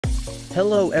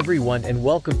Hello everyone and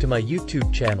welcome to my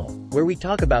YouTube channel, where we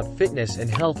talk about fitness and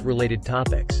health related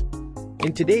topics.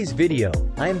 In today's video,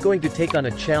 I am going to take on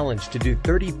a challenge to do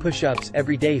 30 push-ups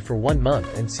every day for 1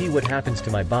 month and see what happens to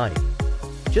my body.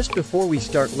 Just before we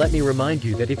start, let me remind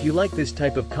you that if you like this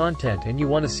type of content and you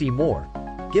want to see more,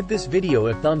 give this video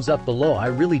a thumbs up below. I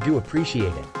really do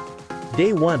appreciate it.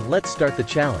 Day 1, let's start the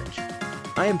challenge.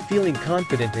 I am feeling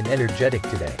confident and energetic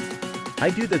today. I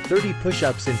do the 30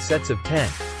 push-ups in sets of 10,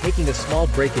 taking a small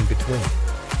break in between.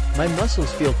 My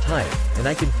muscles feel tight, and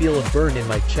I can feel a burn in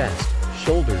my chest,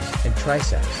 shoulders, and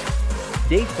triceps.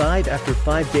 Day 5, after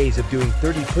 5 days of doing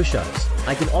 30 push-ups,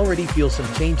 I can already feel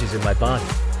some changes in my body.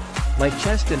 My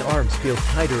chest and arms feel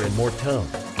tighter and more toned.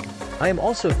 I am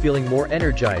also feeling more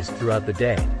energized throughout the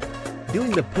day. Doing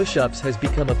the push-ups has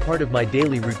become a part of my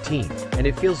daily routine, and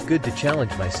it feels good to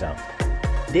challenge myself.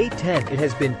 Day 10, it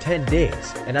has been 10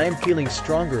 days, and I am feeling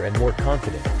stronger and more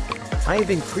confident. I have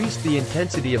increased the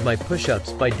intensity of my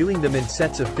push-ups by doing them in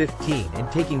sets of 15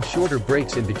 and taking shorter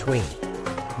breaks in between.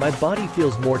 My body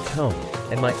feels more toned,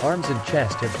 and my arms and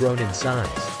chest have grown in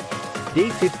size. Day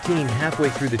 15, halfway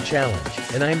through the challenge,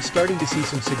 and I am starting to see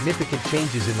some significant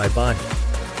changes in my body.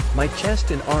 My chest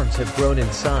and arms have grown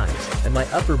in size, and my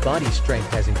upper body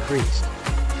strength has increased.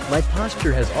 My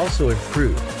posture has also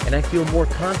improved, and I feel more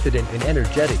confident and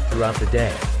energetic throughout the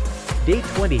day. Day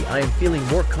 20, I am feeling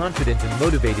more confident and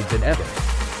motivated than ever.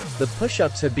 The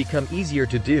push-ups have become easier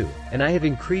to do, and I have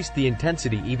increased the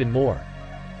intensity even more.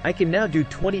 I can now do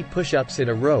 20 push-ups in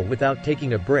a row without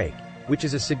taking a break, which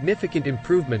is a significant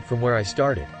improvement from where I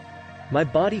started. My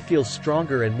body feels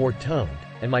stronger and more toned,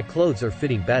 and my clothes are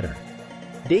fitting better.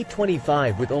 Day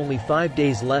 25, with only 5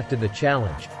 days left in the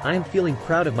challenge, I am feeling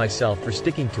proud of myself for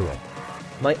sticking to it.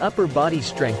 My upper body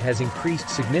strength has increased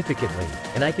significantly,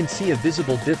 and I can see a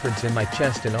visible difference in my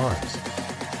chest and arms.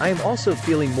 I am also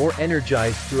feeling more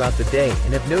energized throughout the day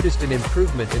and have noticed an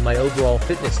improvement in my overall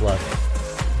fitness level.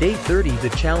 Day 30, the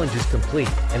challenge is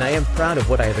complete, and I am proud of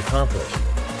what I have accomplished.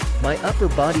 My upper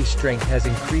body strength has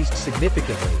increased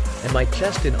significantly, and my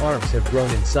chest and arms have grown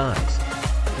in size.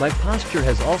 My posture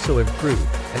has also improved,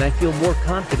 and I feel more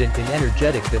confident and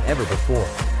energetic than ever before.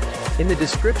 In the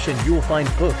description you will find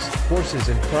books, courses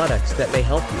and products that may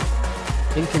help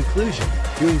you. In conclusion,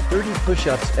 doing 30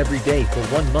 push-ups every day for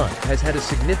 1 month has had a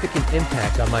significant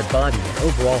impact on my body and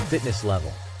overall fitness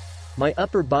level. My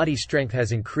upper body strength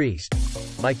has increased,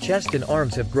 my chest and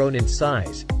arms have grown in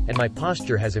size, and my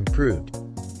posture has improved.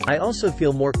 I also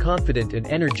feel more confident and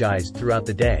energized throughout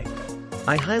the day.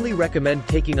 I highly recommend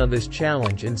taking on this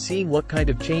challenge and seeing what kind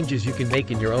of changes you can make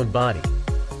in your own body.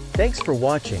 Thanks for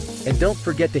watching, and don't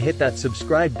forget to hit that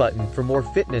subscribe button for more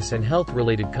fitness and health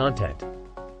related content.